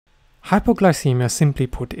Hypoglycemia, simply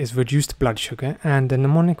put, is reduced blood sugar, and the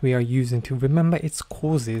mnemonic we are using to remember its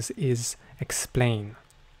causes is explain.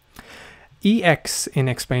 EX in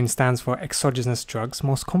explain stands for exogenous drugs,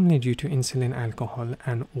 most commonly due to insulin, alcohol,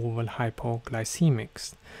 and oral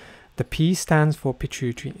hypoglycemics. The P stands for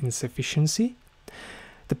pituitary insufficiency.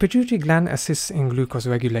 The pituitary gland assists in glucose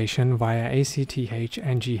regulation via ACTH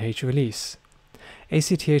and GH release.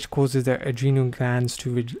 ACTH causes the adrenal glands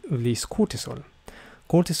to release cortisol.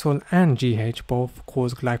 Cortisol and GH both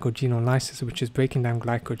cause glycogenolysis, which is breaking down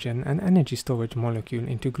glycogen, an energy storage molecule,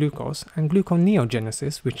 into glucose, and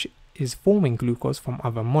gluconeogenesis, which is forming glucose from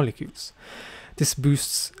other molecules. This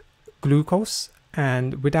boosts glucose,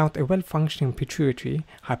 and without a well-functioning pituitary,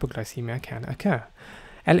 hypoglycemia can occur.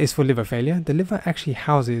 L is for liver failure. The liver actually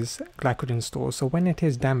houses glycogen stores, so when it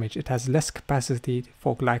is damaged, it has less capacity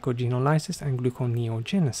for glycogenolysis and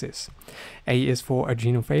gluconeogenesis. A is for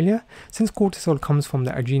adrenal failure. Since cortisol comes from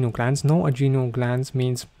the adrenal glands, no adrenal glands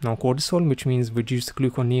means no cortisol, which means reduced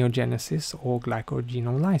gluconeogenesis or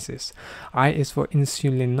glycogenolysis. I is for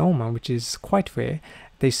insulinoma, which is quite rare.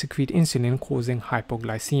 They secrete insulin, causing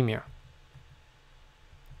hypoglycemia.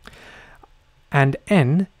 And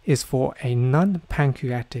N is for a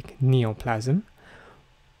non-pancreatic neoplasm,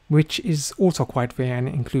 which is also quite rare and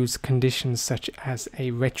includes conditions such as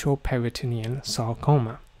a retroperitoneal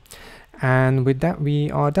sarcoma. And with that, we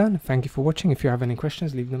are done. Thank you for watching. If you have any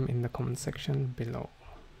questions, leave them in the comment section below.